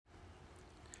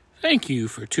Thank you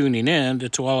for tuning in to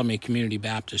Tuolumne Community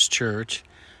Baptist Church.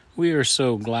 We are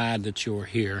so glad that you're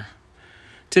here.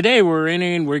 Today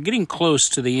we're getting close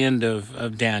to the end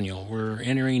of Daniel. We're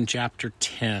entering chapter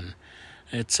 10.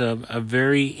 It's a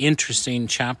very interesting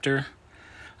chapter.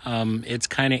 It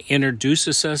kind of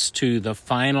introduces us to the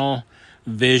final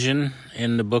vision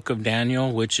in the book of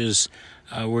Daniel, which is,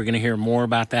 we're going to hear more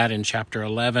about that in chapter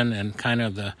 11 and kind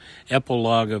of the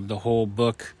epilogue of the whole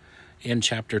book in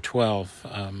chapter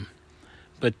 12.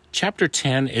 But chapter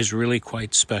 10 is really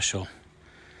quite special.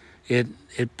 It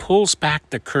pulls back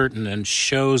the curtain and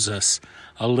shows us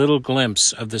a little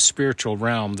glimpse of the spiritual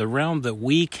realm, the realm that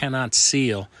we cannot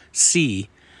see,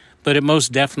 but it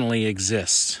most definitely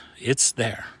exists. It's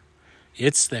there.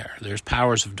 It's there. There's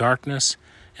powers of darkness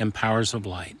and powers of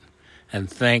light. And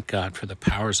thank God for the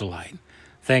powers of light.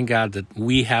 Thank God that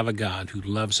we have a God who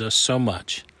loves us so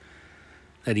much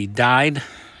that he died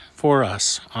for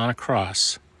us on a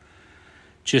cross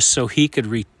just so he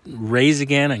could raise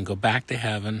again and go back to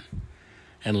heaven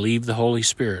and leave the Holy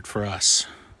Spirit for us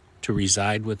to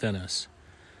reside within us.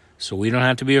 So we don't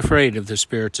have to be afraid of the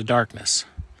spirits of darkness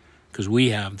because we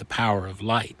have the power of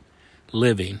light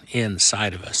living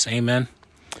inside of us. Amen.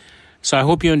 So I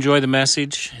hope you enjoy the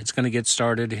message. It's going to get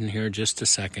started in here in just a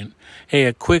second. Hey,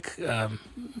 a quick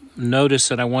notice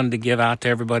that I wanted to give out to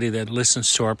everybody that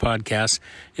listens to our podcast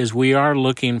is we are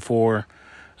looking for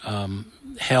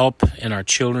help in our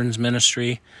children's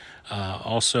ministry,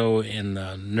 also in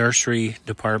the nursery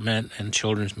department and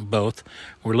children's both.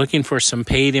 We're looking for some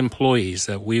paid employees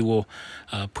that we will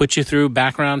put you through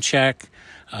background check.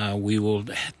 We will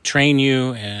train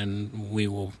you and we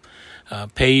will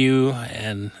pay you,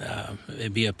 and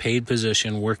it'd be a paid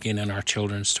position working in our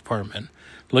children's department.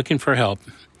 Looking for help.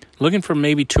 Looking for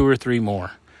maybe 2 or 3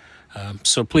 more.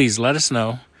 So please let us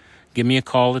know. Give me a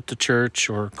call at the church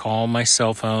or call my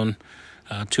cell phone,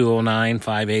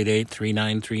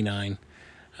 209-588-3939.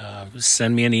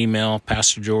 Send me an email,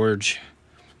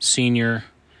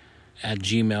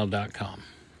 pastorgeorgesenior@gmail.com.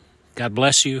 God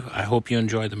bless you. I hope you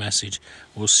enjoy the message.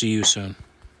 We'll see you soon.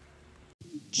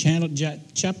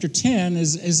 Chapter 10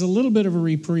 is a little bit of a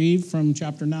reprieve from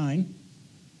chapter 9.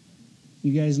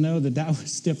 You guys know that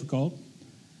was difficult.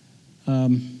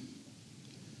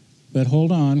 But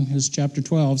hold on, because chapter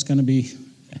 12 is going to be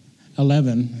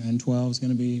 11, and 12 is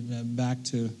going to be back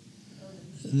to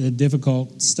the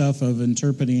difficult stuff of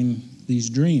interpreting these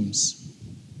dreams.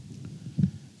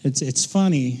 It's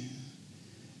funny,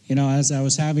 you know, as I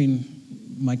was having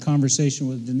my conversation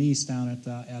with Denise down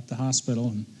at the hospital,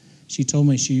 and she told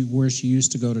me where she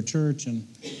used to go to church, and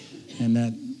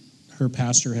that her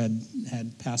pastor had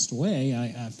passed away.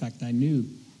 In fact, I knew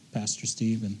Pastor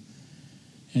Steve,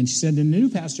 and she said the new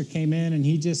pastor came in, and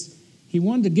he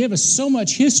wanted to give us so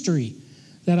much history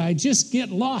that I just get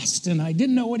lost, and I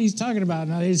didn't know what he's talking about.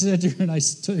 And I said to her, and I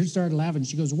started laughing.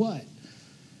 She goes, "What?"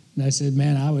 And I said,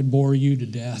 "Man, I would bore you to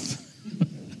death."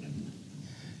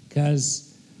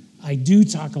 Because I do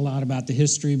talk a lot about the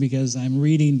history because I'm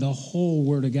reading the whole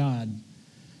Word of God,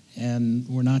 and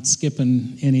we're not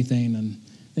skipping anything. And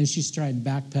then she tried to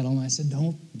backpedal, and I said,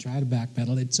 "Don't try to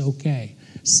backpedal. It's okay.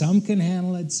 Some can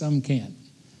handle it, some can't."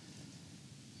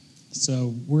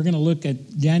 So we're going to look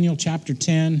at Daniel chapter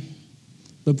 10.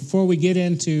 But before we get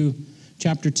into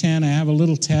chapter 10, I have a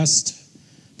little test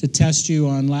to test you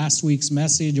on last week's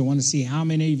message. I want to see how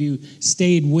many of you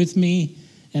stayed with me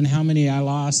and how many I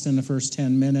lost in the first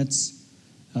 10 minutes.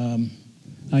 I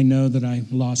know that I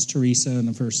lost Teresa in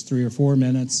the first 3 or 4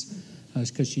 minutes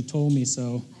because she told me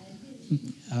so.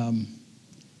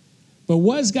 But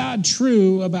was God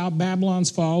true about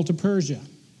Babylon's fall to Persia?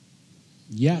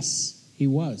 Yes, he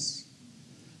was.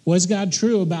 Was God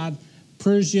true about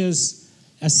Persia's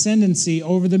ascendancy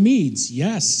over the Medes?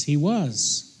 Yes, he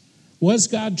was. Was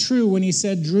God true when he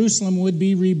said Jerusalem would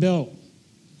be rebuilt?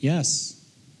 Yes.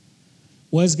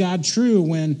 Was God true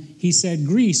when he said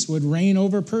Greece would reign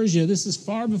over Persia? This is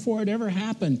far before it ever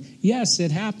happened. Yes, it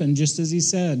happened just as he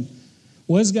said.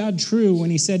 Was God true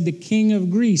when he said the king of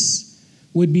Greece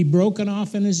would be broken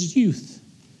off in his youth?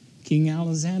 King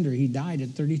Alexander, he died at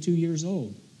 32 years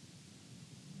old.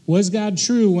 Was God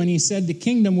true when he said the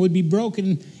kingdom would be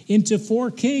broken into 4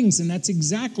 kings? And that's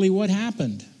exactly what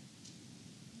happened.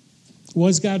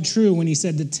 Was God true when he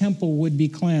said the temple would be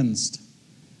cleansed?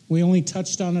 We only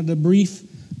touched on it a brief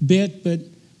bit, but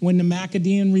when the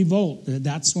Maccabean revolt,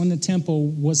 that's when the temple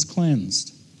was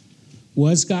cleansed.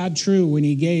 Was God true when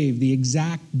he gave the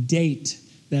exact date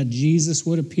that Jesus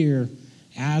would appear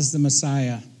as the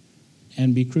Messiah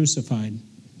and be crucified?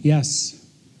 Yes.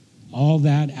 All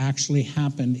that actually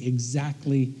happened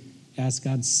exactly as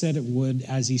God said it would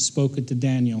as he spoke it to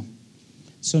Daniel.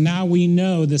 So now we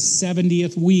know the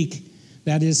 70th week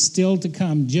that is still to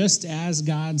come, just as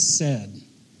God said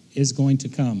is going to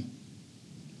come.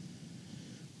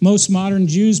 Most modern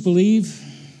Jews believe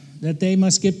that they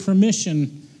must get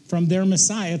permission from their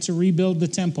Messiah to rebuild the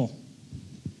temple.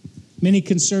 Many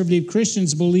conservative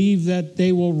Christians believe that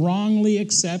they will wrongly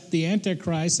accept the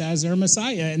Antichrist as their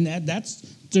Messiah, and that's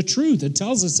the truth. It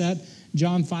tells us that,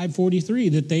 John 5:43,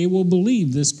 that they will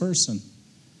believe this person.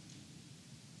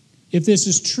 If this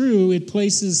is true, it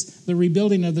places the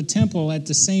rebuilding of the temple at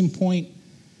the same point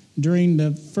during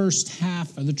the first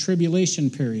half of the tribulation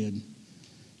period,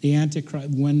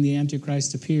 when the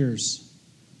Antichrist appears.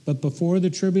 But before the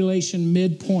tribulation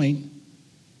midpoint,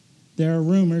 there are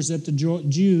rumors that the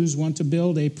Jews want to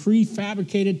build a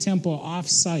prefabricated temple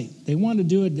off-site. They want to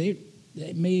do it.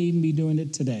 They may even be doing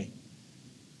it today.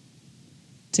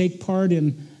 Take part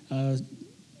in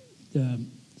the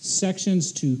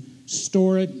sections to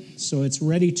store it so it's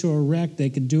ready to erect. They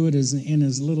could do it in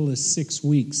as little as 6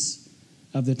 weeks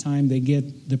of the time they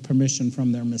get the permission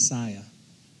from their Messiah.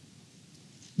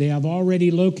 They have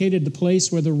already located the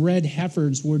place where the red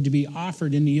heifers were to be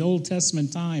offered in the Old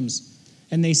Testament times.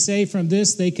 And they say from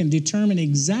this they can determine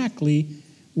exactly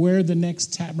where the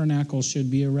next tabernacle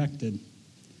should be erected.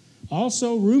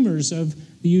 Also, rumors of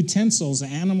the utensils,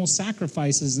 animal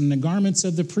sacrifices, and the garments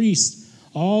of the priests,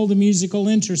 all the musical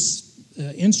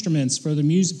instruments for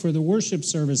the worship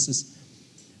services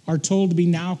are told to be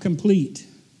now complete.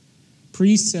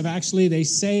 Priests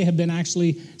have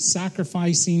been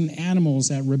sacrificing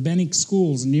animals at rabbinic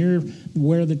schools near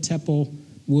where the temple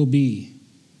will be,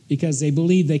 because they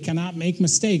believe they cannot make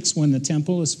mistakes when the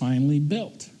temple is finally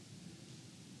built.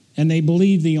 And they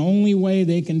believe the only way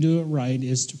they can do it right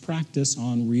is to practice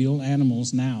on real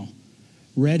animals now.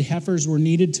 Red heifers were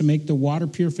needed to make the water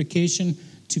purification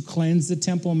to cleanse the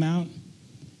Temple Mount.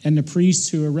 And the priests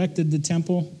who erected the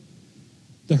temple,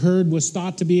 the herd was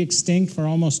thought to be extinct for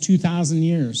almost 2,000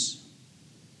 years.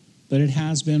 But it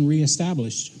has been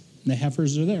reestablished. The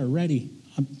heifers are there, ready,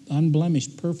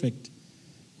 unblemished, perfect,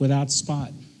 without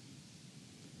spot.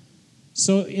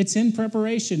 So it's in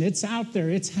preparation. It's out there.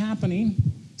 It's happening,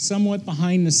 somewhat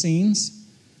behind the scenes.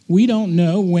 We don't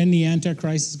know when the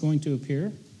Antichrist is going to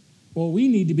appear. What we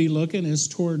need to be looking is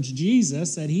towards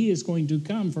Jesus, that he is going to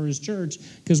come for his church,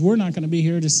 because we're not going to be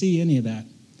here to see any of that.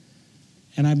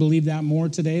 And I believe that more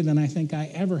today than I think I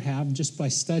ever have just by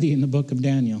studying the book of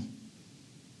Daniel.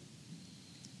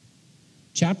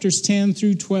 Chapters 10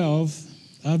 through 12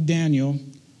 of Daniel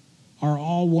are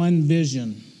all one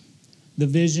vision, the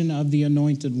vision of the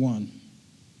Anointed One.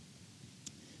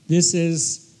 This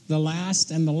is the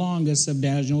last and the longest of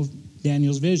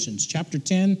Daniel's visions. Chapter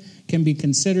 10 can be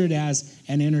considered as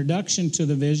an introduction to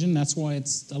the vision. That's why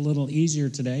it's a little easier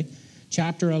today.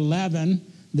 Chapter 11,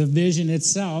 the vision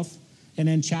itself. And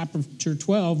then chapter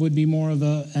 12 would be more of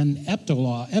an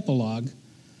epilogue,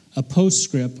 a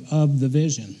postscript of the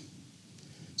vision.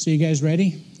 So you guys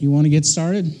ready? You want to get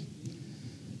started?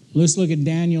 Let's look at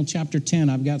Daniel chapter 10.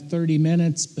 I've got 30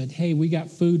 minutes, but hey, we got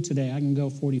food today. I can go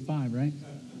 45, right?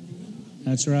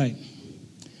 That's right.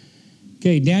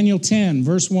 Okay, Daniel 10,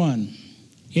 verse 1.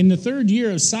 In the 3rd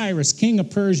year of Cyrus, king of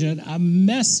Persia, a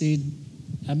message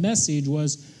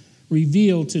was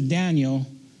revealed to Daniel,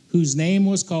 whose name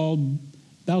was called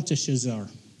Belteshazzar.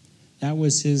 That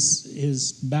was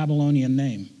his Babylonian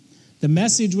name. The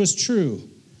message was true,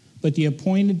 but the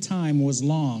appointed time was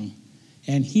long,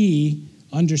 and he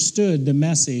understood the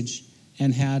message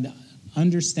and had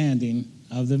understanding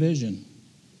of the vision.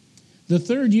 The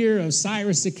 3rd year of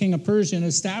Cyrus, the king of Persia,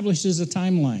 establishes a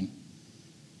timeline.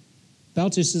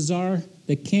 Belteshazzar,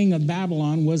 the king of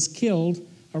Babylon, was killed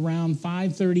around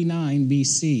 539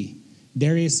 BC.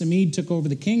 Darius the Mede took over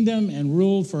the kingdom and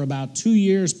ruled for about 2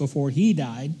 years before he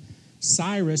died.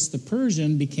 Cyrus the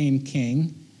Persian became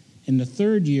king. In the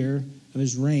 3rd year of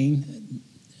his reign,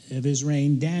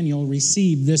 Daniel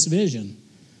received this vision.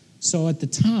 So at the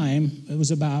time, it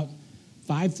was about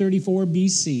 534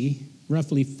 BC,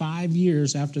 roughly 5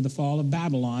 years after the fall of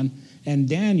Babylon, and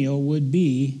Daniel would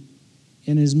be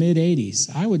in his mid-80s.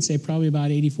 I would say probably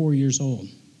about 84 years old.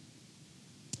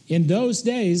 In those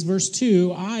days, verse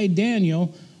 2, I,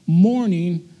 Daniel,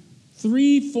 mourning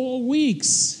 3 full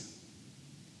weeks.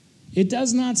 It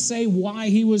does not say why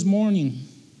he was mourning.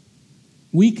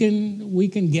 We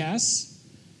can guess.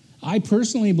 I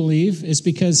personally believe it's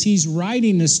because he's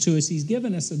writing this to us. He's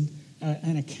given us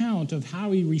an account of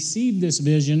how he received this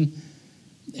vision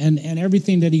and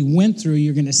everything that he went through.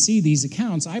 You're going to see these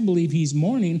accounts. I believe he's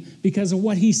mourning because of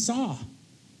what he saw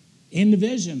in the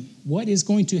vision, what is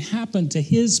going to happen to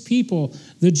his people,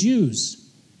 the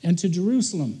Jews, and to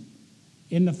Jerusalem.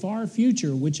 in the far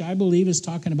future, which I believe is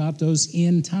talking about those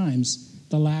end times,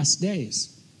 the last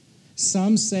days.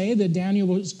 Some say that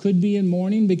Daniel could be in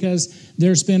mourning because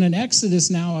there's been an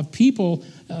exodus now of people.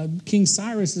 King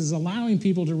Cyrus is allowing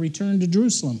people to return to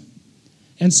Jerusalem.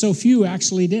 And so few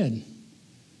actually did.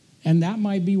 And that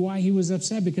might be why he was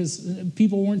upset, because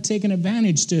people weren't taking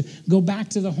advantage to go back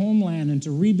to the homeland and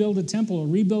to rebuild a temple or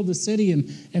rebuild a city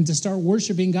and to start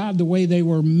worshiping God the way they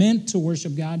were meant to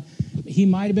worship God. He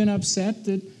might have been upset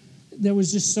that there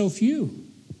was just so few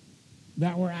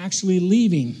that were actually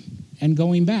leaving and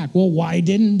going back. Well, why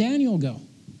didn't Daniel go?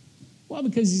 Well,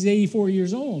 because he's 84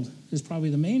 years old is probably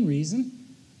the main reason.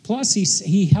 Plus,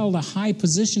 he held a high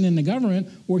position in the government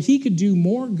where he could do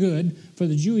more good for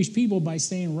the Jewish people by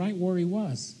staying right where he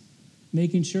was,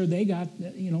 making sure they got,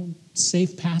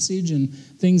 safe passage and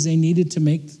things they needed to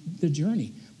make the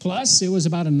journey. Plus, it was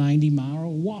about a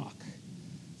 90-mile walk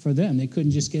for them. They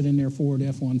couldn't just get in their Ford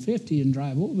F-150 and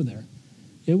drive over there.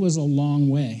 It was a long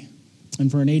way.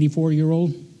 And for an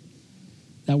 84-year-old,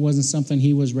 that wasn't something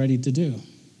he was ready to do.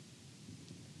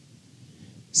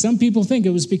 Some people think it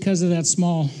was because of that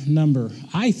small number.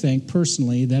 I think,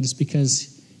 personally, that it's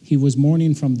because he was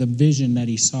mourning from the vision that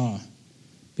he saw,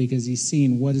 because he's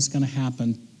seen what is going to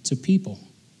happen to people.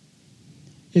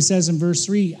 It says in verse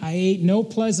 3, I ate no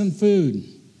pleasant food,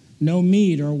 no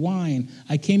meat or wine.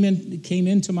 I came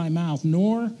into my mouth,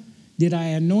 nor did I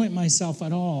anoint myself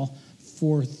at all,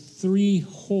 for 3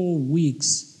 whole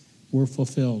weeks were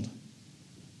fulfilled.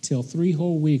 Till 3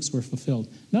 whole weeks were fulfilled.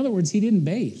 In other words, he didn't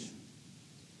bathe.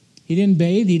 He didn't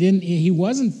bathe. He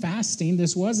wasn't fasting.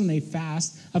 This wasn't a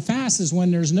fast. A fast is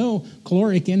when there's no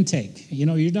caloric intake.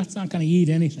 You're just not going to eat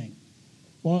anything.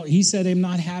 Well, he said, I'm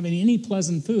not having any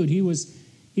pleasant food. He was,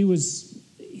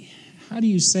 how do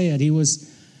you say it? He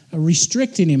was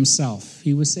restricting himself.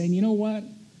 He was saying, you know what?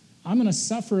 I'm going to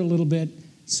suffer a little bit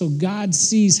so God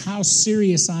sees how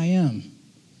serious I am.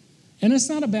 And it's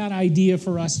not a bad idea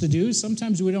for us to do.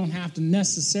 Sometimes we don't have to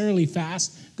necessarily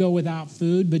fast, go without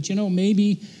food, but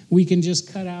maybe we can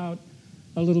just cut out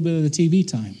a little bit of the TV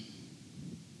time.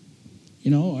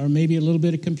 Or maybe a little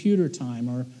bit of computer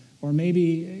time, or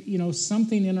maybe,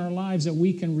 something in our lives that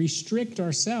we can restrict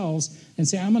ourselves and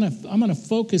say, I'm going to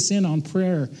focus in on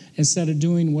prayer instead of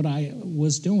doing what I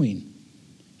was doing.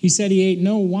 He said he ate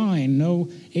no wine,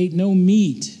 ate no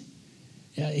meat.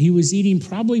 He was eating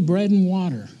probably bread and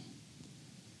water.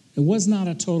 It was not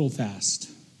a total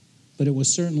fast, but it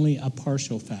was certainly a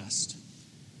partial fast.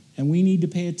 And we need to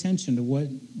pay attention to what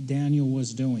Daniel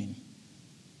was doing,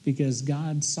 because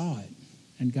God saw it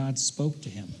and God spoke to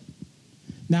him.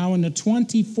 Now, in the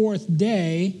 24th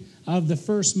day of the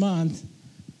first month,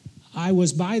 I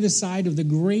was by the side of the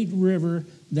great river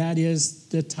that is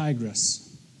the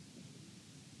Tigris.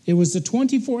 It was the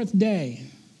 24th day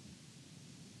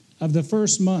of the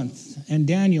first month, and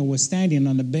Daniel was standing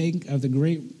on the bank of the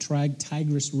great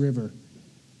Tigris River.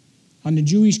 On the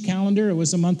Jewish calendar, it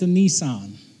was the month of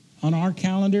Nisan. On our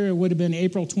calendar, it would have been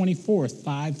April 24th,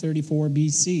 534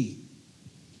 BC.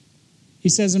 He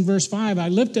says in verse 5, I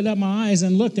lifted up my eyes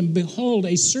and looked, and behold,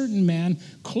 a certain man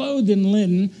clothed in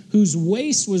linen, whose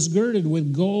waist was girded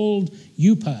with gold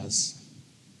upas.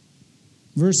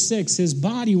 Verse 6, his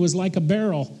body was like a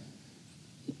barrel.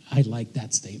 I like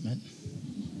that statement.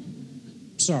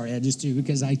 Sorry, I just do,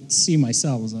 because I see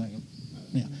myself as like,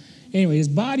 yeah. Anyway, his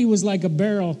body was like a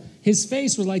barrel. His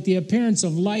face was like the appearance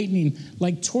of lightning,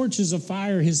 like torches of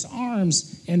fire. His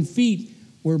arms and feet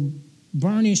were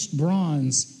burnished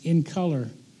bronze in color,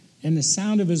 and the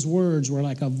sound of his words were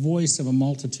like a voice of a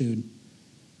multitude.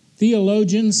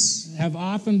 Theologians have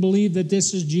often believed that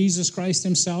this is Jesus Christ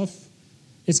himself.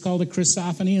 It's called a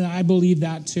Christophany, and I believe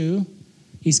that too.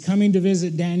 He's coming to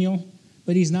visit Daniel,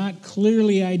 but he's not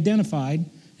clearly identified,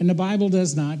 and the Bible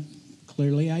does not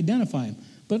clearly identify him.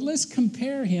 But let's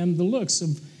compare him, the looks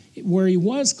of where he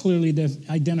was clearly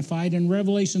identified in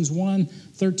Revelations 1,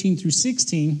 13 through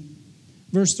 16.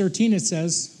 Verse 13 it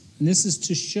says, and this is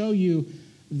to show you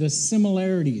the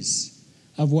similarities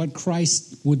of what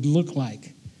Christ would look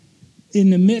like. In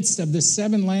the midst of the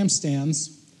 7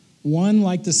 lampstands, one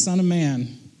like the Son of Man,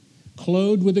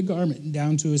 clothed with a garment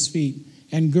down to his feet,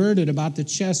 and girded about the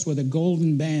chest with a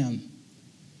golden band.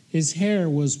 His hair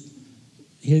were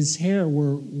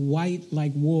white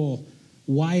like wool,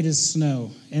 white as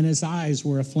snow, and his eyes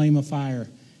were a flame of fire.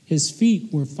 His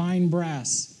feet were fine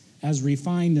brass, as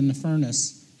refined in the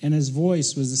furnace, and his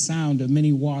voice was the sound of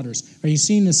many waters. Are you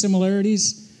seeing the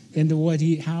similarities into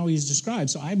how he's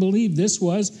described? So I believe this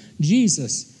was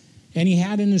Jesus. And he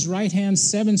had in his right hand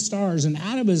 7 stars, and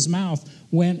out of his mouth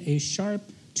went a sharp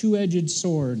 2-edged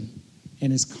sword,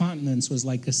 and his countenance was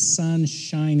like a sun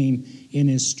shining in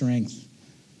his strength.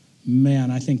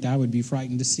 Man, I think I would be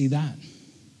frightened to see that.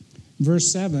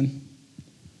 Verse 7,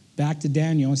 back to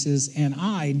Daniel, it says, and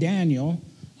I, Daniel,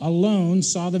 alone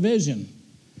saw the vision.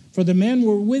 For the men who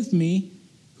were with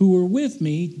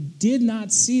me, did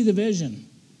not see the vision,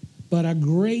 but a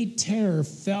great terror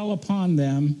fell upon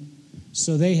them,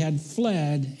 so they had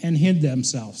fled and hid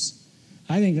themselves.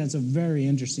 I think that's a very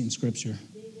interesting scripture.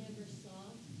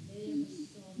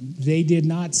 They did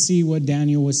not see what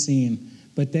Daniel was seeing,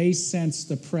 but they sensed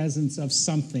the presence of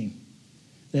something.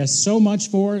 There's so much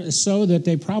so that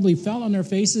they probably fell on their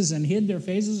faces and hid their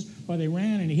faces, or they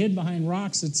ran and hid behind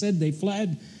rocks. It said they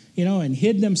fled, and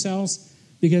hid themselves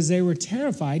because they were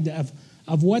terrified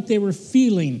of what they were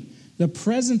feeling. The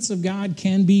presence of God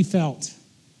can be felt,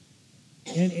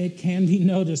 and it can be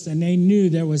noticed, and they knew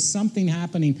there was something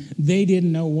happening. They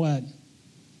didn't know what.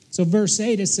 So verse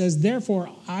 8, it says,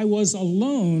 therefore I was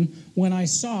alone when I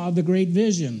saw the great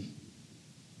vision,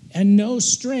 and no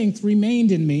strength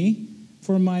remained in me,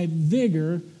 for my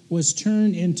vigor was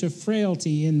turned into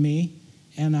frailty in me,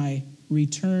 and I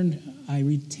retained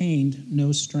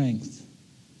no strength.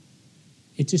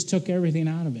 It just took everything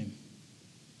out of him.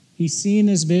 He's seeing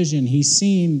his vision. He's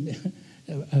seeing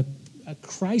a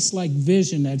Christ-like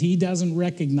vision that he doesn't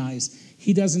recognize.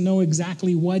 He doesn't know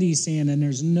exactly what he's seeing, and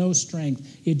there's no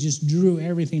strength. It just drew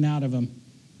everything out of him.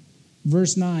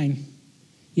 Verse 9,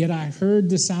 yet I heard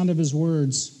the sound of his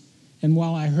words, and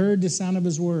while I heard the sound of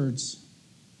his words,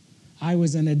 I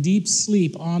was in a deep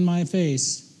sleep on my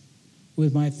face,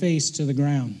 with my face to the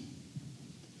ground.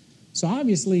 So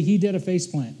obviously he did a face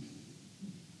plant.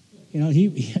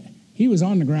 He was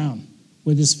on the ground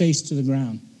with his face to the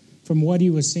ground. From what he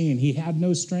was seeing, he had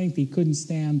no strength. He couldn't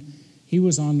stand. He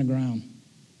was on the ground.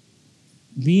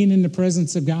 Being in the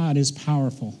presence of God is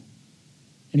powerful.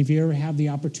 And if you ever have the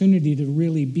opportunity to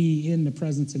really be in the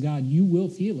presence of God, you will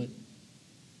feel it.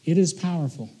 It is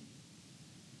powerful.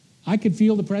 I could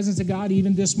feel the presence of God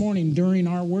even this morning during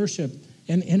our worship.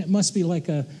 And it must be like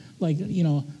a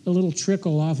little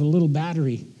trickle off a little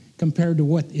battery compared to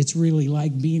what it's really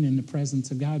like being in the presence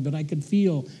of God. But I could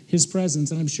feel his presence,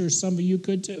 and I'm sure some of you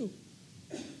could too.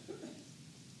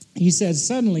 He says,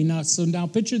 suddenly, now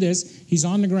picture this. He's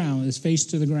on the ground, his face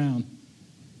to the ground.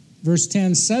 Verse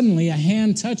 10, suddenly a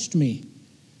hand touched me,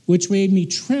 which made me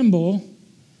tremble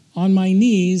on my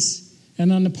knees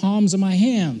and on the palms of my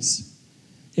hands.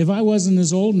 If I wasn't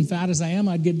as old and fat as I am,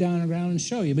 I'd get down on the ground and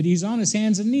show you. But he's on his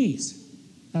hands and knees.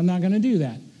 I'm not going to do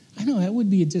that. I know that would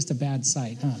be just a bad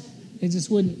sight, huh? It just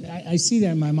wouldn't. I see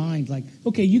that in my mind. Like,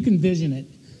 okay, you can vision it.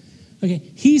 Okay,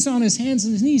 he's on his hands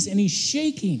and his knees, and he's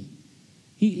shaking.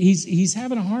 He's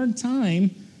having a hard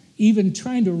time even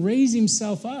trying to raise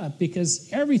himself up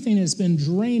because everything has been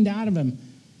drained out of him.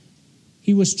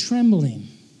 He was trembling.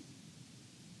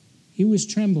 He was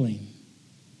trembling.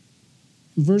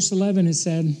 In verse 11 it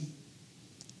said,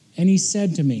 and he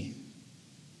said to me,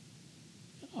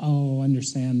 oh,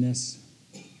 understand this.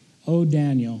 Oh,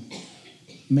 Daniel,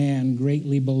 man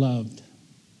greatly beloved.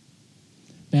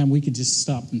 Man, we could just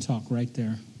stop and talk right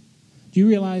there. Do you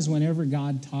realize whenever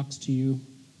God talks to you,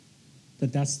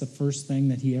 that's the first thing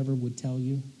that he ever would tell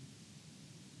you?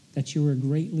 That you are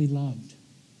greatly loved.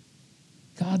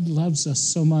 God loves us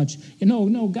so much.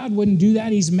 No, God wouldn't do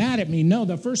that. He's mad at me. No,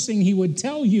 the first thing he would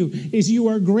tell you is you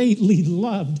are greatly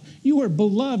loved. You are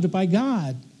beloved by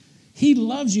God. He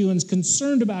loves you and is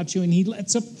concerned about you, and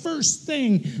it's the first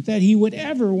thing that he would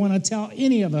ever want to tell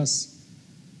any of us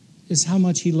is how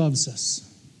much he loves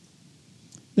us.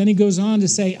 Then he goes on to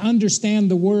say,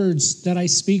 understand the words that I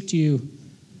speak to you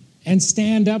and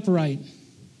stand upright,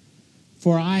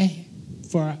 for I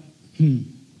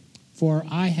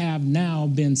have now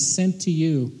been sent to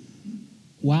you.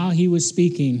 While he was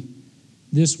speaking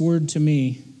this word to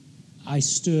me, I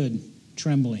stood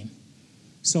trembling.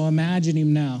 So imagine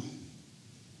him now.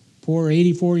 Poor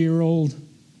 84-year-old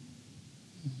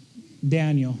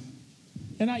Daniel.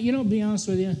 And to be honest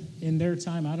with you, in their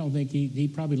time, I don't think he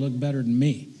probably looked better than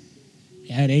me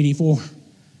at 84.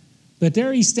 But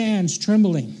there he stands,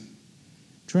 trembling.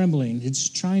 It's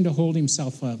trying to hold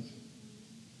himself up.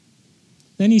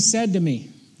 Then he said to me,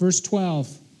 verse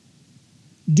 12,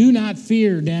 do not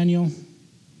fear, Daniel,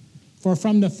 for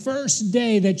from the first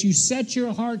day that you set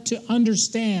your heart to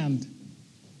understand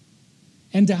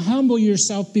and to humble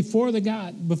yourself before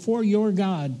your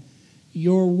God,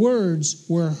 your words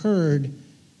were heard,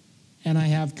 and I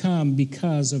have come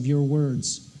because of your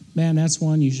words. Man, that's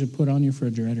one you should put on your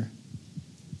refrigerator.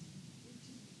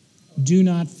 Do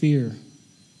not fear.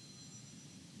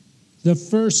 The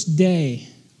first day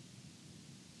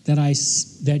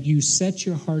that you set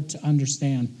your heart to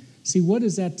understand. See, what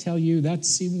does that tell you?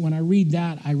 When I read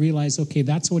that, I realize, okay,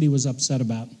 that's what he was upset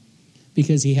about.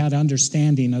 because he had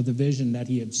understanding of the vision that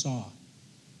he had saw.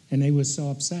 And they was so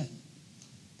upset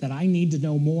that I need to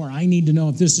know more. I need to know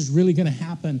if this is really going to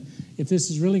happen, if this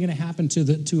is really going to happen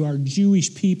to our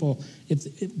Jewish people.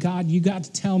 If God, you got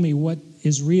to tell me what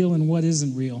is real and what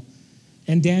isn't real.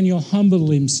 And Daniel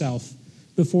humbled himself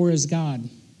before his God.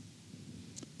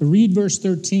 But read verse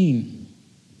 13.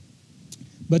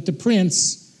 But the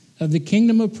prince of the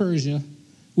kingdom of Persia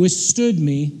withstood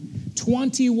me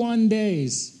 21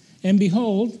 days. And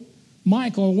behold,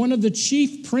 Michael, one of the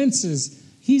chief princes,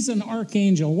 he's an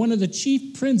archangel, one of the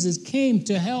chief princes came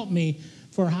to help me,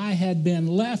 for I had been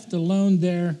left alone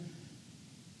there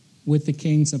with the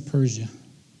kings of Persia.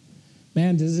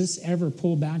 Man, does this ever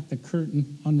pull back the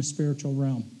curtain on the spiritual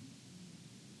realm?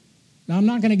 Now, I'm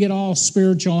not going to get all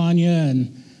spiritual on you,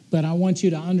 but I want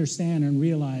you to understand and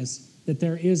realize that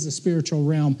there is a spiritual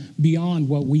realm beyond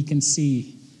what we can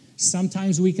see.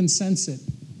 Sometimes we can sense it.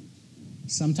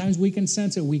 Sometimes we can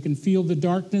sense it. We can feel the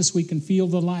darkness. We can feel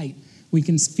the light. We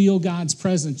can feel God's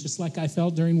presence, just like I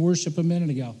felt during worship a minute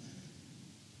ago.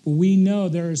 But we know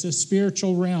there is a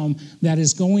spiritual realm that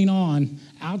is going on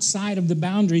outside of the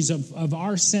boundaries of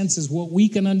our senses, what we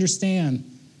can understand.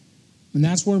 And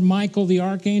that's where Michael, the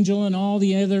archangel, and all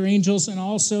the other angels, and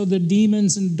also the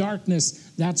demons in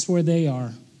darkness, that's where they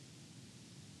are.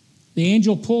 The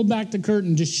angel pulled back the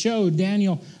curtain to show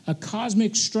Daniel a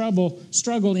cosmic struggle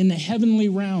in the heavenly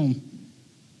realm.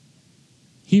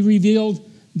 He revealed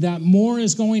that more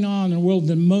is going on in the world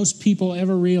than most people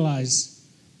ever realize.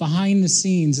 Behind the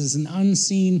scenes is an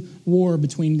unseen war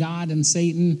between God and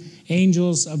Satan,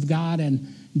 angels of God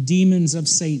and demons of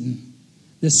Satan,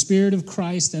 the spirit of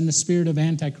Christ and the spirit of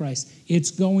Antichrist.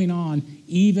 It's going on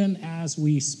even as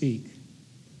we speak.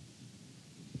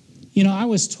 You know, I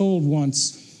was told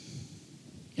once,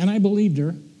 and I believed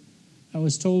her. I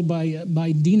was told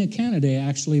by Dina Kennedy,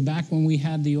 actually, back when we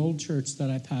had the old church that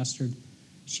I pastored.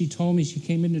 She told me, she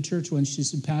came into church once, she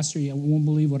said, Pastor, you won't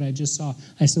believe what I just saw.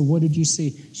 I said, what did you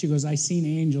see? She goes, I seen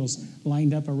angels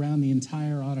lined up around the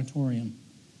entire auditorium.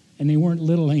 And they weren't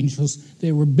little angels,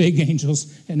 they were big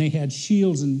angels, and they had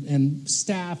shields and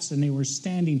staffs, and they were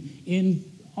standing in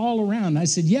all around. I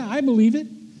said, yeah, I believe it.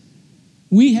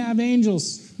 We have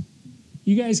angels.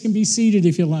 You guys can be seated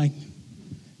if you like.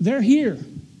 They're here.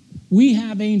 We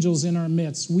have angels in our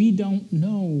midst. We don't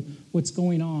know what's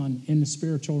going on in the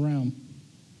spiritual realm.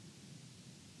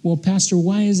 Well, Pastor,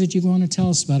 why is it you want to tell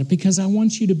us about it? Because I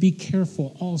want you to be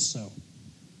careful also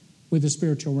with the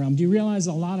spiritual realm. Do you realize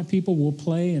a lot of people will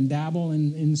play and dabble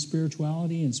in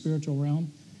spirituality and spiritual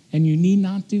realm? And you need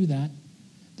not do that.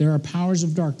 There are powers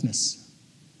of darkness.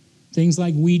 Things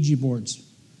like Ouija boards.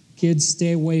 Kids,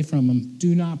 stay away from them.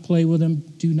 Do not play with them.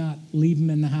 Do not leave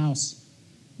them in the house.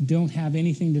 Don't have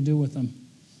anything to do with them.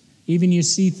 Even you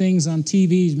see things on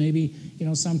TVs, maybe,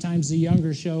 sometimes the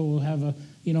younger show will have a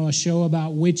show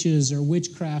about witches or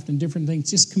witchcraft and different things.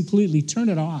 Just completely turn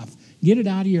it off. Get it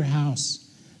out of your house.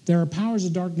 There are powers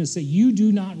of darkness that you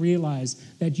do not realize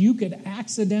that you could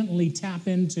accidentally tap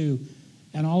into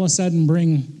and all of a sudden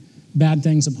bring bad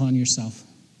things upon yourself.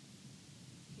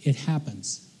 It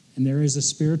happens. And there is a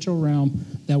spiritual realm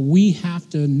that we have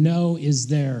to know is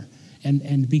there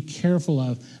and be careful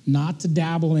of, not to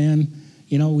dabble in.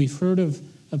 We've heard of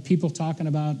people talking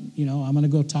about, I'm going to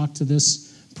go talk to this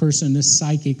person, this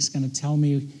psychic's going to tell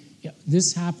me.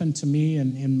 This happened to me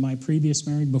in my previous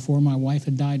marriage before my wife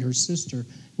had died. Her sister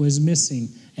was missing,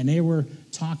 and they were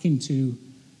talking to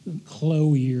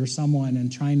Chloe or someone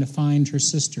and trying to find her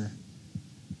sister.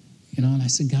 And I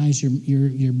said, guys,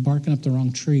 you're barking up the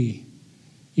wrong tree.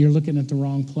 You're looking at the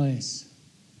wrong place.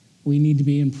 We need to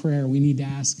be in prayer. We need to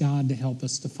ask God to help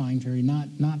us to find her,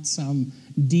 not some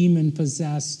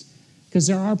demon-possessed, because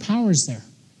there are powers there.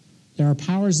 There are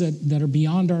powers that are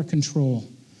beyond our control.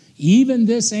 Even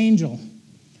this angel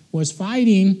was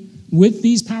fighting with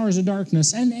these powers of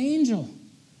darkness, an angel,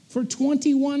 for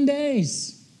 21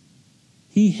 days.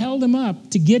 He held him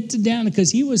up to get to Daniel,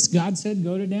 because God said,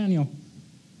 go to Daniel.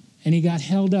 And he got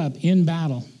held up in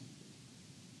battle.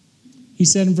 He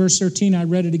said in verse 13, I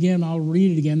read it again, I'll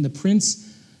read it again. The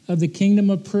prince of the kingdom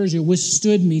of Persia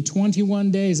withstood me 21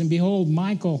 days, and behold,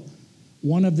 Michael,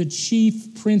 one of the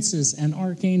chief princes and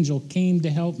archangel, came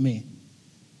to help me.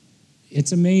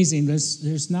 It's amazing.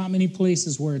 There's not many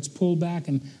places where it's pulled back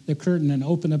and the curtain and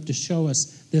opened up to show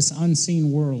us this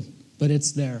unseen world, but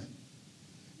it's there.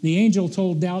 The angel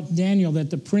told Daniel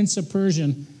that the prince of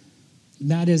Persia,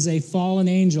 that is a fallen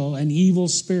angel, an evil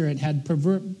spirit, had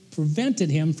prevented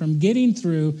him from getting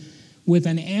through with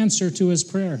an answer to his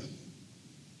prayer.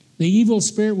 The evil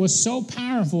spirit was so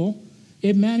powerful,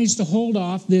 it managed to hold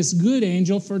off this good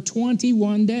angel for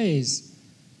 21 days.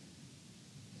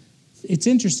 It's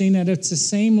interesting that it's the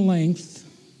same length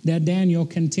that Daniel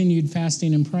continued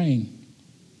fasting and praying.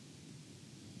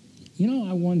 You know,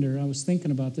 I wonder, I was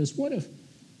thinking about this, what if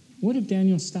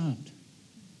Daniel stopped?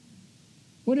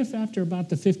 What if after about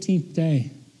the 15th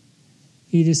day,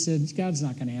 he just said, God's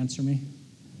not going to answer me.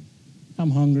 I'm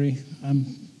hungry. I'm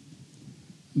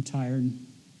tired.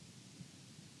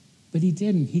 But he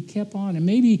didn't. He kept on. And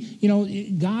maybe,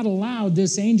 God allowed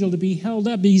this angel to be held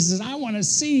up. He says, I want to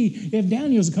see if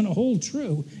Daniel's going to hold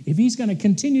true, if he's going to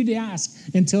continue to ask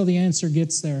until the answer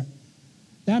gets there.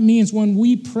 That means when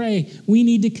we pray, we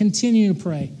need to continue to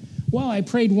pray. Well, I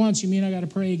prayed once. You mean I got to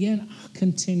pray again?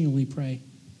 Continually pray.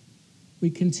 We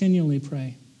continually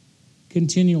pray.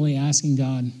 Continually asking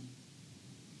God.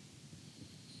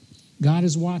 God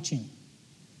is watching.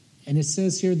 And it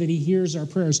says here that he hears our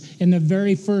prayers. In the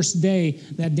very first day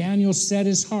that Daniel set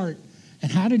his heart.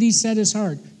 And how did he set his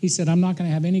heart? He said, I'm not going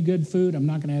to have any good food. I'm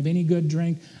not going to have any good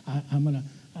drink.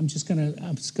 I'm just going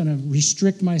to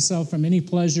restrict myself from any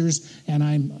pleasures. And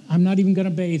I'm not even going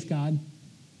to bathe, God.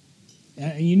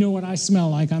 You know what I smell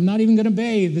like. I'm not even going to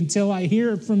bathe until I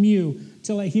hear from you,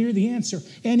 till I hear the answer.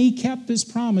 And he kept his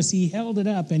promise. He held it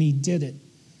up and he did it.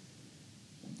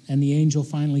 And the angel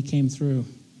finally came through.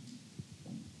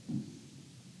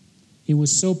 It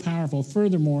was so powerful.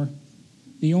 Furthermore,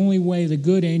 the only way the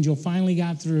good angel finally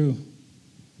got through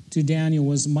to Daniel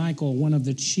was Michael, one of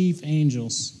the chief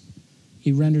angels.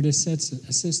 He rendered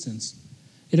assistance.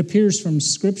 It appears from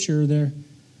Scripture there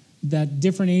that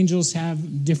different angels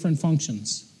have different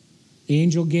functions. The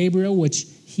angel Gabriel, which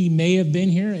he may have been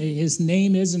here, his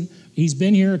name isn't, he's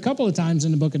been here a couple of times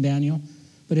in the book of Daniel,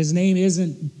 but his name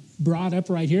isn't brought up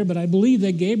right here, but I believe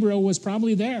that Gabriel was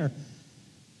probably there.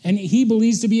 And he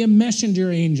believes to be a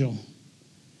messenger angel.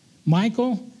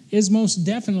 Michael is most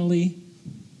definitely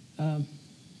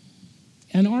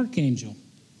an archangel.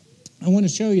 I want to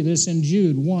show you this in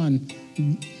Jude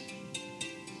 1.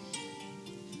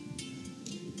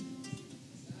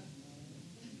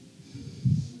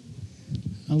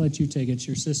 I'll let you take it. It's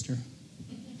your sister.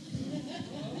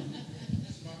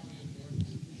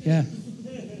 Yeah.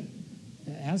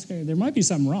 Ask her. There might be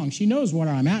something wrong. She knows where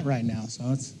I'm at right now,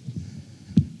 so it's...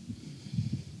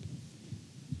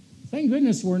 Thank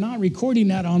goodness we're not recording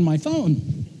that on my phone.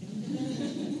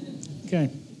 Okay.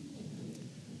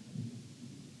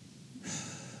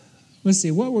 Let's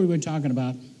see, what were we talking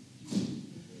about?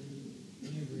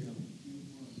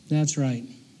 That's right.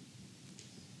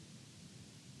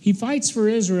 He fights for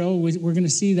Israel. We're going to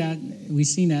see that.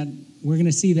 We're going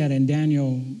to see that in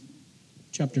Daniel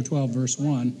chapter 12, verse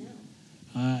 1.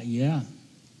 Yeah.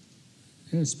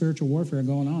 There's spiritual warfare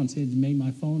going on. See, it made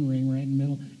my phone ring right in the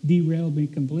middle. Derailed me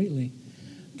completely.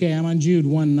 Okay, I'm on Jude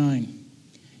 1:9.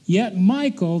 Yet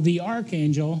Michael, the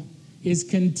archangel, is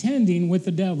contending with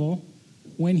the devil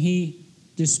when he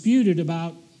disputed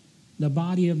about the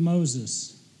body of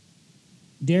Moses.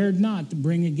 Dared not to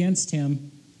bring against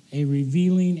him a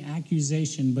revealing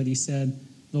accusation, but he said,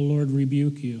 the Lord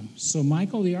rebuke you. So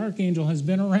Michael, the archangel, has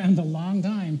been around a long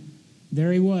time.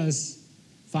 There he was,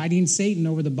 fighting Satan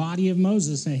over the body of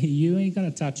Moses. And you ain't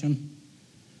going to touch him.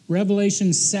 Revelation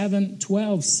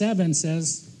 12:7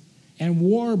 says, and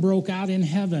war broke out in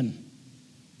heaven.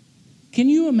 Can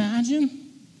you imagine?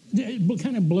 It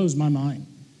kind of blows my mind.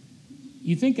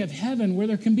 You think of heaven where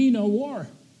there can be no war.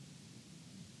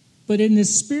 But in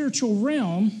this spiritual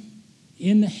realm,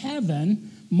 in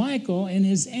heaven, Michael and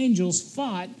his angels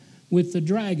fought with the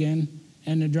dragon,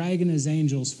 and the dragon and his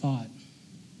angels fought.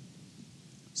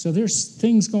 So there's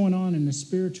things going on in the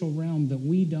spiritual realm that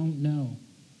we don't know.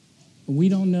 We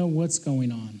don't know what's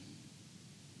going on.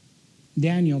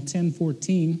 Daniel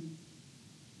 10:14.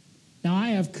 Now I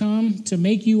have come to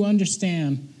make you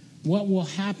understand what will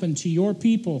happen to your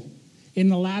people in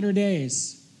the latter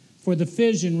days. For the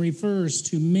vision refers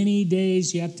to many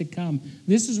days yet to come.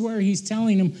 This is where he's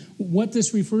telling them what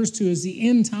this refers to as the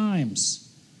end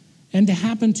times. And to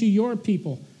happen to your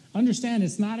people. Understand,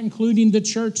 it's not including the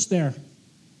church there.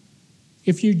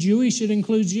 If you're Jewish, it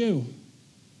includes you,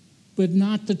 but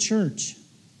not the church.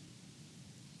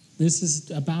 This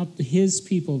is about his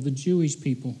people, the Jewish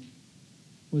people.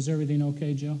 Was everything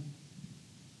okay, Joe?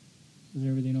 Was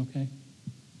everything okay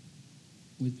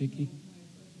with Vicky?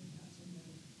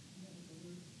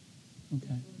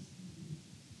 Okay.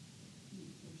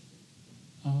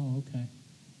 Oh, okay.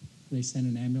 They sent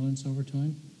an ambulance over to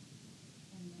him?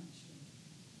 I'm not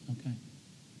sure. Okay.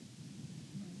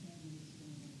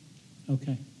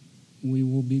 Okay. We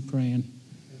will be praying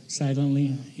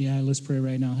silently. Yeah, let's pray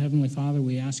right now. Heavenly Father,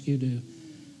 we ask you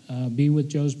to be with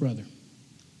Joe's brother.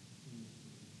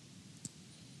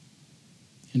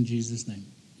 In Jesus' name,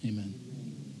 amen.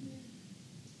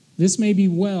 This may be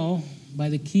well by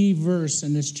the key verse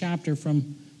in this chapter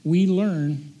from we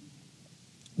learn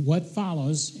what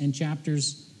follows in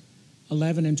chapters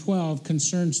 11 and 12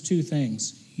 concerns two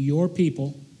things. Your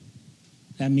people,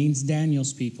 that means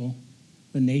Daniel's people,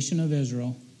 the nation of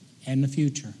Israel, and the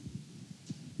future.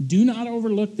 Do not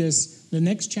overlook this. The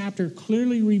next chapter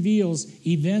clearly reveals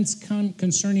events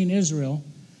concerning Israel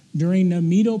during the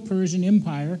Medo-Persian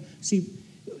Empire. See,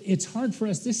 it's hard for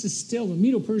us. This is still, the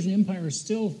Medo-Persian Empire is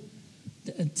still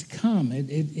to come.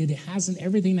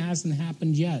 Everything hasn't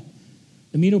happened yet.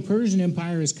 The Medo-Persian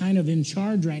Empire is kind of in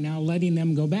charge right now, letting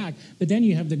them go back. But then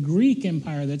you have the Greek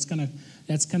Empire that's going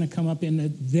to come up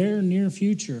in their near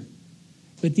future.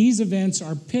 But these events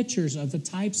are pictures of the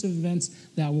types of events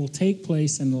that will take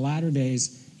place in the latter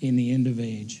days in the end of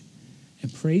age.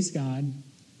 And praise God,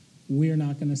 we're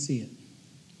not going to see it.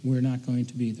 We're not going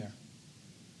to be there.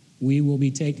 We will be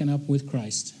taken up with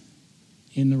Christ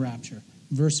in the rapture.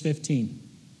 Verse 15.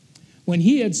 When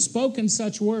he had spoken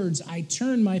such words, I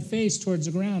turned my face towards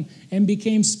the ground and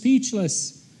became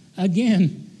speechless.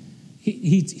 Again,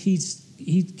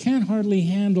 he can't hardly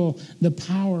handle the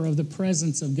power of the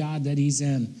presence of God that he's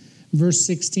in. Verse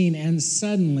 16, and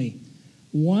suddenly,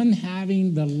 one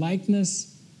having the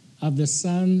likeness of the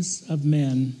sons of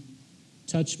men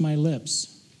touched my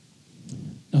lips.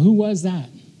 Now, who was that?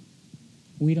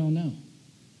 We don't know.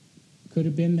 Could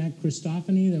have been that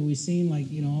Christophany that we've seen, like,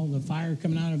 the fire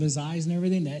coming out of his eyes and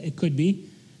everything. It could be.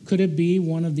 Could it be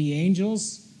one of the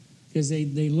angels? Because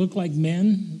they look like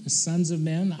men, the sons of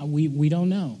men. We don't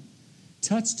know.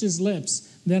 Touched his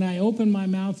lips. Then I opened my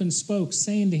mouth and spoke,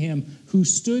 saying to him who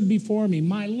stood before me,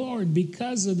 my Lord,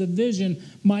 because of the vision,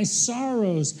 my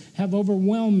sorrows have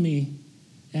overwhelmed me,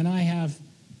 and I have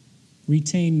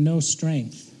retained no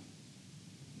strength.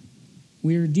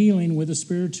 We are dealing with a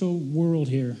spiritual world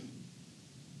here,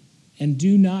 and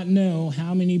do not know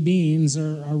how many beings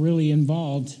are really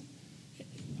involved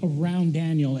around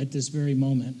Daniel at this very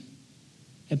moment.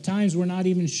 At times, we're not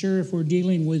even sure if we're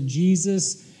dealing with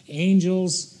Jesus,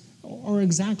 angels, or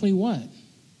exactly what.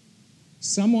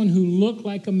 Someone who looked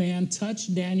like a man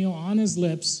touched Daniel on his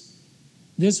lips.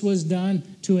 This was done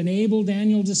to enable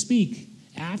Daniel to speak.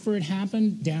 After it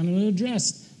happened, Daniel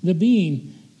addressed the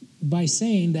being by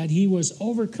saying that he was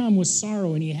overcome with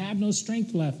sorrow and he had no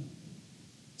strength left.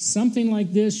 Something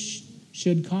like this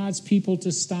should cause people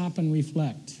to stop and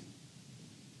reflect.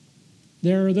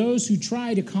 There are those who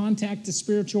try to contact the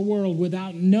spiritual world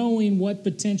without knowing what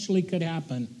potentially could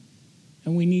happen,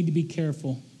 and we need to be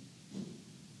careful.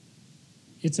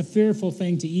 It's a fearful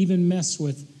thing to even mess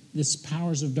with these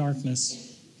powers of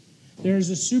darkness. There is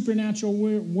a supernatural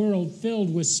world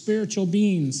filled with spiritual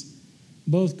beings,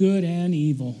 both good and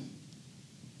evil.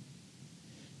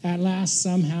 At last,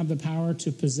 some have the power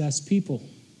to possess people.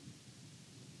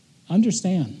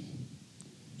 Understand,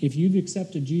 if you've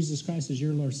accepted Jesus Christ as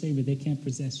your Lord Savior, they can't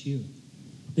possess you.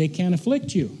 They can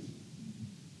afflict you.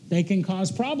 They can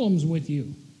cause problems with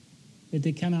you, but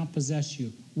they cannot possess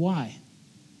you. Why?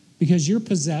 Because you're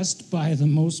possessed by the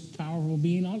most powerful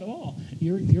being of all.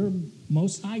 You're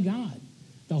Most High God.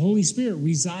 The Holy Spirit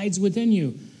resides within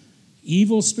you.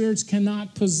 Evil spirits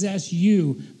cannot possess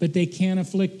you, but they can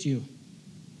afflict you.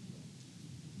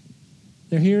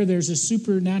 There's a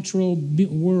supernatural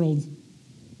world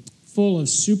full of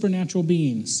supernatural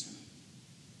beings.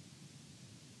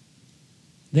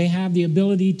 They have the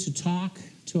ability to talk,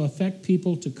 to affect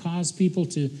people, to cause people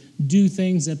to do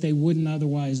things that they wouldn't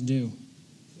otherwise do.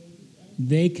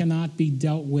 They cannot be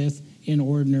dealt with in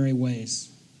ordinary ways.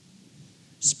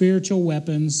 Spiritual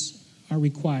weapons are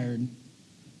required.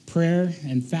 Prayer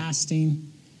and fasting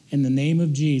in the name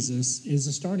of Jesus is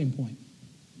a starting point.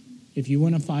 If you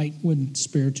want to fight with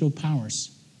spiritual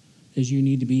powers, is you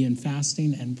need to be in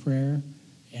fasting and prayer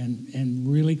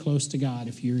and really close to God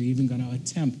if you're even going to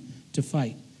attempt to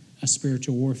fight a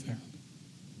spiritual warfare.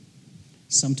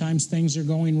 Sometimes things are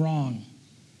going wrong.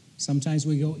 Sometimes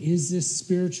we go, is this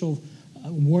spiritual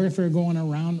warfare going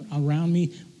around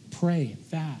me? Pray,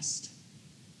 fast,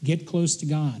 get close to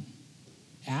God.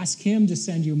 Ask him to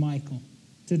send you Michael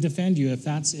to defend you if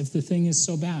the thing is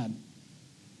so bad.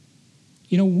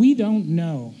 We don't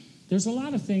know. There's a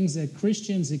lot of things that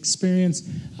Christians experience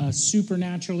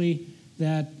supernaturally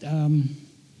that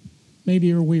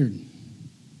maybe are weird,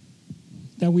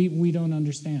 that we don't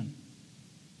understand.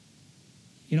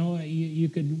 You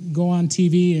could go on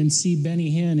TV and see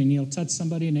Benny Hinn, and you'll touch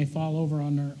somebody and they fall over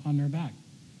on their back.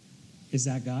 Is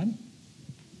that God?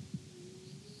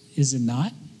 Is it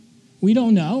not? We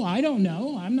don't know. I don't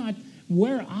know. I'm not.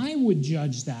 Where I would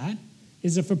judge that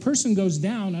is if a person goes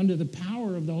down under the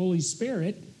power of the Holy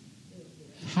Spirit,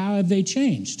 how have they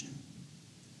changed?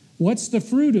 What's the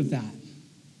fruit of that?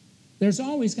 There's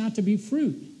always got to be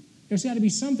fruit. There's got to be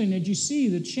something that you see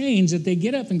that change, that they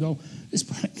get up and go,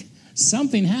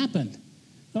 something happened.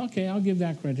 Okay, I'll give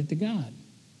that credit to God.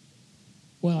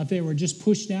 Well, if they were just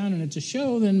pushed down and it's a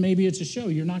show, then maybe it's a show.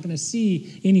 You're not going to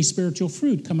see any spiritual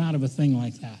fruit come out of a thing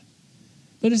like that.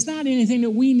 But it's not anything that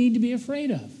we need to be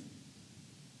afraid of.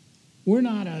 We're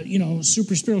not a,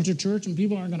 super spiritual church and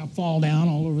people aren't going to fall down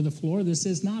all over the floor. This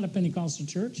is not a Pentecostal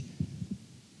church.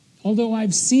 Although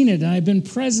I've seen it and I've been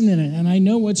present in it and I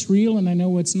know what's real and I know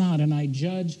what's not, and I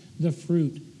judge the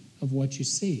fruit of what you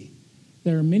see.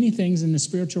 There are many things in the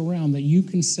spiritual realm that you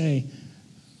can say,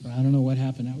 I don't know what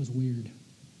happened, that was weird.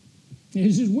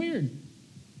 It's just weird.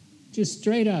 Just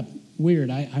straight up weird.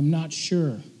 I'm not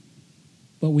sure.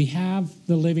 But we have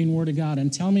the living Word of God.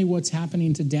 And tell me what's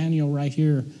happening to Daniel right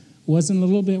here wasn't a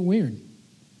little bit weird.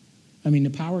 I mean,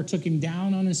 the power took him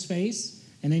down on his face,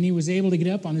 and then he was able to get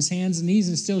up on his hands and knees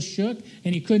and still shook,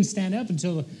 and he couldn't stand up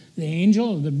until the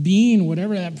angel, the being,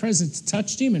 whatever that presence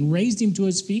touched him and raised him to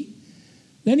his feet.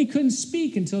 Then he couldn't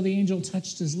speak until the angel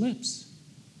touched his lips.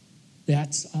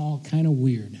 That's all kind of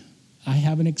weird. I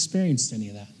haven't experienced any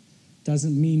of that.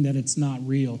 Doesn't mean that it's not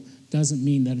real. Doesn't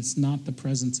mean that it's not the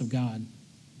presence of God.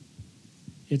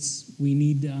 We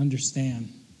need to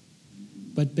understand.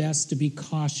 But best to be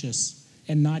cautious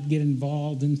and not get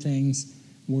involved in things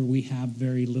where we have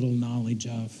very little knowledge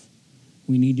of.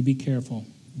 We need to be careful.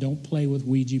 Don't play with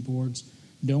Ouija boards.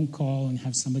 Don't call and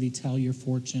have somebody tell your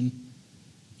fortune.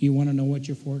 You want to know what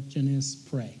your fortune is?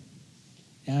 Pray.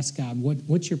 Ask God,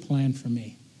 what's your plan for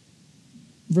me?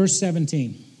 Verse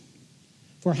 17.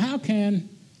 For how can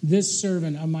this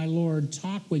servant of my Lord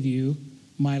talk with you,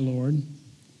 my Lord?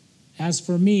 As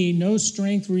for me, no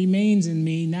strength remains in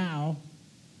me now,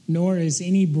 nor is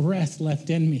any breath left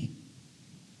in me.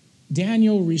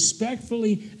 Daniel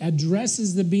respectfully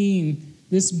addresses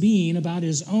this being about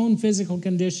his own physical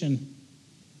condition.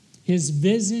 His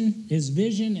vision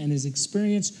and his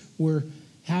experience were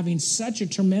having such a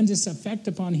tremendous effect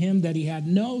upon him that he had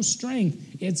no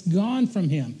strength. It's gone from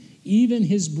him. Even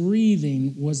his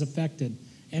breathing was affected.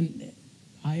 And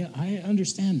I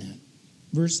understand that.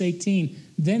 Verse 18,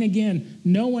 then again,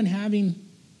 the one having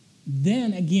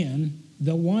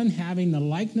the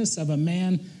likeness of a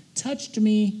man touched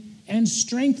me and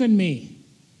strengthened me.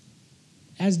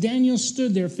 As Daniel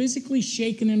stood there, physically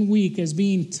shaken and weak, as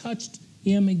being touched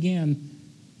him again.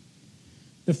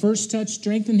 The first touch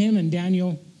strengthened him, and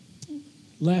Daniel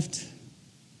left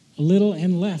a little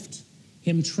and left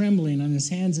him trembling on his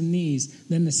hands and knees.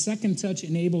 Then the second touch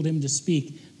enabled him to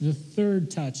speak. The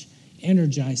third touch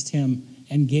energized him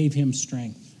and gave him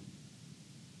strength.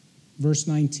 Verse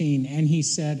 19, and he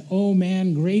said, O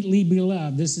man greatly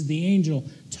beloved. This is the angel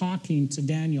talking to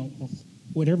Daniel,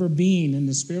 whatever being in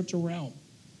the spiritual realm.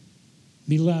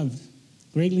 Beloved,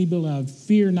 greatly beloved,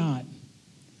 fear not.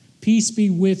 Peace be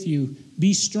with you.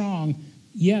 Be strong.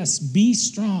 Yes, be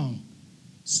strong.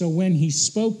 So when he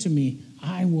spoke to me,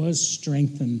 I was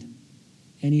strengthened.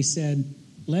 And he said,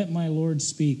 let my Lord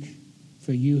speak,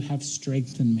 for you have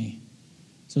strengthened me.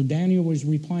 So Daniel was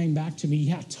replying back to me,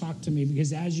 yeah, talk to me,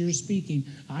 because as you're speaking,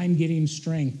 I'm getting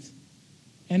strength.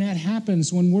 And that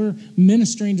happens when we're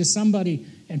ministering to somebody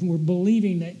and we're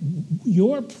believing that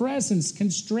your presence can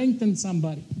strengthen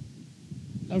somebody.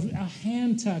 A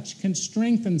hand touch can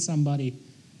strengthen somebody.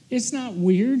 It's not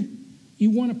weird. You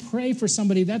want to pray for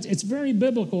somebody. It's very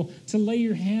biblical to lay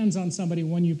your hands on somebody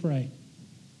when you pray.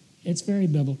 It's very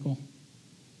biblical.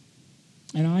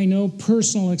 And I know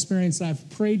personal experience. I've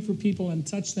prayed for people and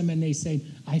touched them, and they say,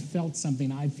 I felt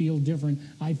something. I feel different.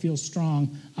 I feel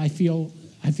strong. I feel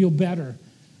better.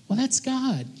 Well, that's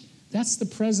God. That's the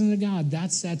presence of God.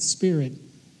 That's that Spirit.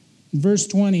 Verse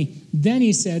 20, then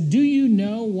he said, do you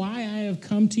know why I have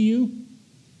come to you?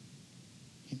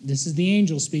 This is the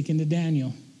angel speaking to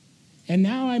Daniel. And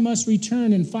now I must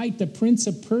return and fight the prince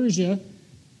of Persia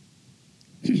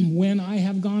when I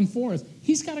have gone forth.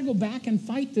 He's got to go back and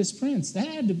fight this prince. That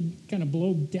had to kind of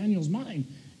blow Daniel's mind.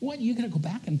 What, you got to go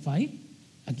back and fight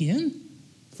again?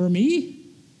 For me?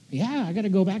 Yeah, I got to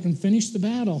go back and finish the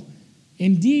battle.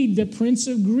 Indeed, the prince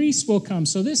of Greece will come.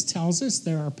 So this tells us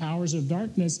there are powers of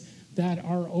darkness that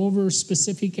are over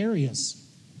specific areas.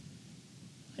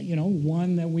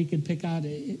 One that we could pick out,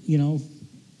 and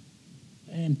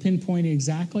pinpoint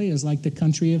exactly is like the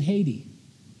country of Haiti.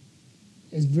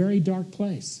 It's a very dark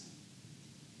place.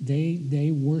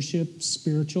 They worship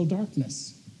spiritual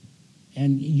darkness.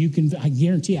 And I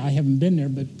guarantee I haven't been there,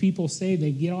 but people say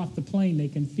they get off the plane, they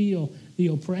can feel the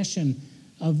oppression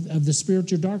of the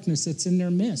spiritual darkness that's in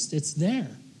their midst. It's there.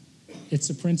 It's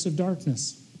the prince of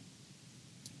darkness.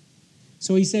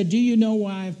 So he said, do you know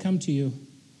why I've come to you?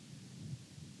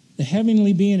 The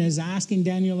heavenly being is asking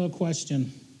Daniel a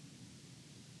question,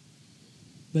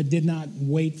 but did not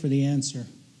wait for the answer.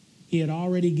 He had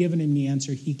already given him the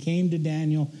answer. He came to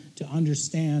Daniel to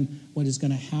understand what is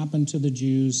going to happen to the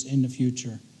Jews in the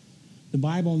future. The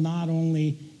Bible not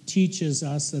only teaches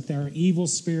us that there are evil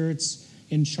spirits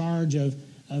in charge of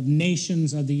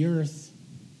nations of the earth,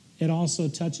 it also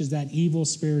touches that evil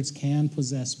spirits can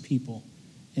possess people.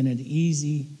 And it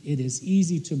is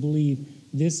easy to believe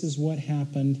this is what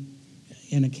happened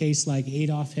in a case like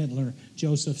Adolf Hitler,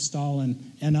 Joseph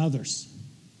Stalin, and others.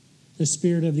 The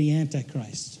spirit of the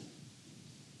Antichrist.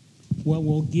 What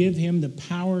will give him the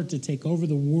power to take over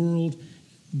the world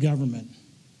government,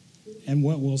 and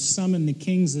what will summon the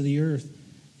kings of the earth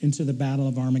into the battle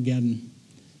of Armageddon.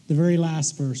 The very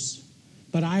last verse.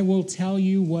 But I will tell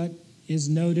you what is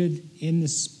noted in the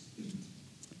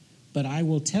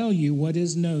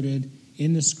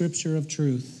scripture of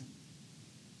truth.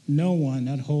 No one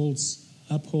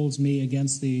upholds me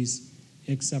against these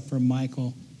except for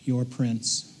Michael, your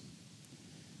prince.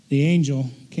 The angel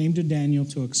came to Daniel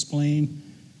to explain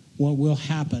what will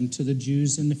happen to the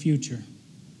Jews in the future.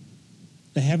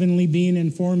 The heavenly being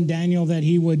informed Daniel that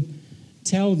he would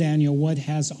tell Daniel what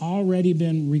has already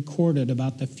been recorded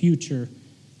about the future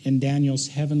in Daniel's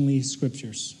heavenly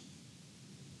scriptures.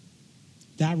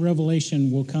 That revelation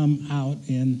will come out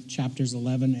in chapters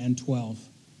 11 and 12.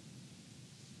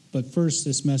 But first,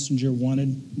 this messenger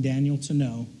wanted Daniel to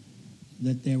know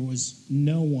that there was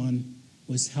no one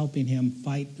was helping him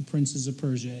fight the princes of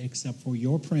Persia except for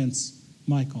your prince,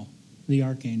 Michael, the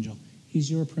archangel.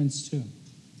 He's your prince too.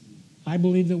 I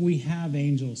believe that we have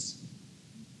angels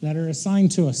that are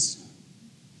assigned to us.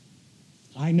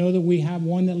 I know that we have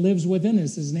one that lives within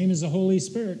us. His name is the Holy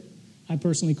Spirit. I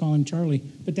personally call him Charlie,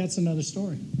 but that's another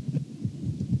story.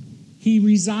 He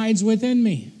resides within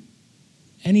me,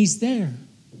 and he's there.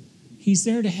 He's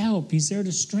there to help. He's there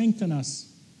to strengthen us.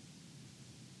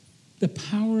 The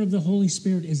power of the Holy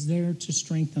Spirit is there to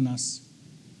strengthen us,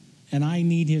 and I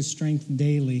need his strength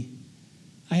daily.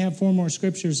 I have 4 more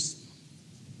scriptures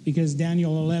because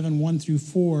Daniel 11, 1 through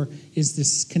 4 is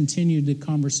this continued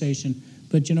conversation.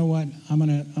 But you know what? I'm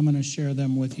gonna share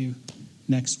them with you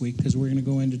next week because we're going to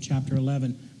go into chapter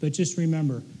 11. But just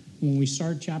remember, when we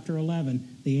start chapter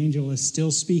 11, the angel is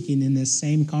still speaking in this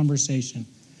same conversation,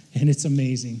 and it's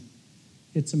amazing.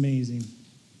 It's amazing,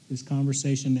 this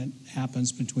conversation that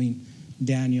happens between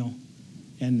Daniel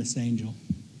and this angel.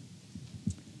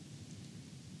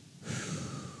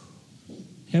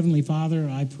 Heavenly Father,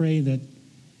 I pray that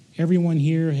everyone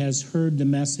here has heard the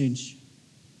message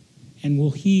and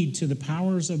will heed to the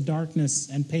powers of darkness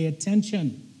and pay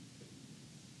attention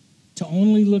to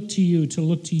only look to you, to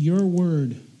look to your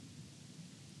word,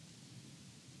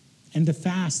 and to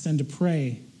fast and to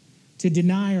pray, to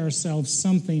deny ourselves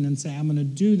something and say, I'm going to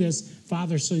do this,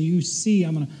 Father, so you see.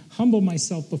 I'm going to humble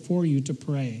myself before you to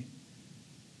pray.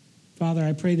 Father,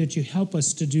 I pray that you help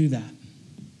us to do that.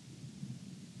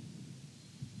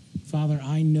 Father,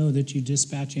 I know that you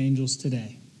dispatch angels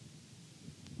today.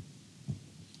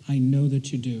 I know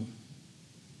that you do.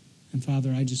 And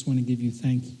Father, I just want to give you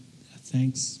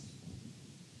thanks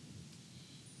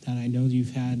that I know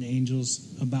you've had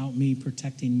angels about me,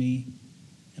 protecting me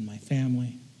and my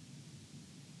family.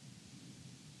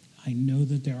 I know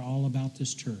that they're all about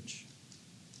this church.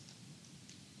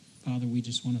 Father, we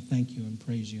just want to thank you and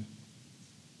praise you.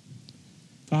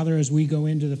 Father, as we go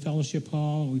into the fellowship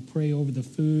hall, we pray over the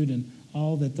food and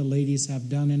all that the ladies have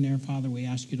done in there. Father, we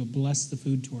ask you to bless the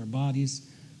food to our bodies,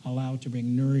 allow it to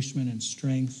bring nourishment and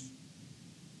strength.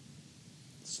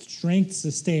 Strength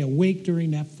to stay awake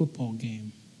during that football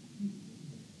game.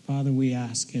 Father, we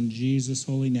ask in Jesus'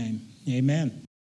 holy name. Amen.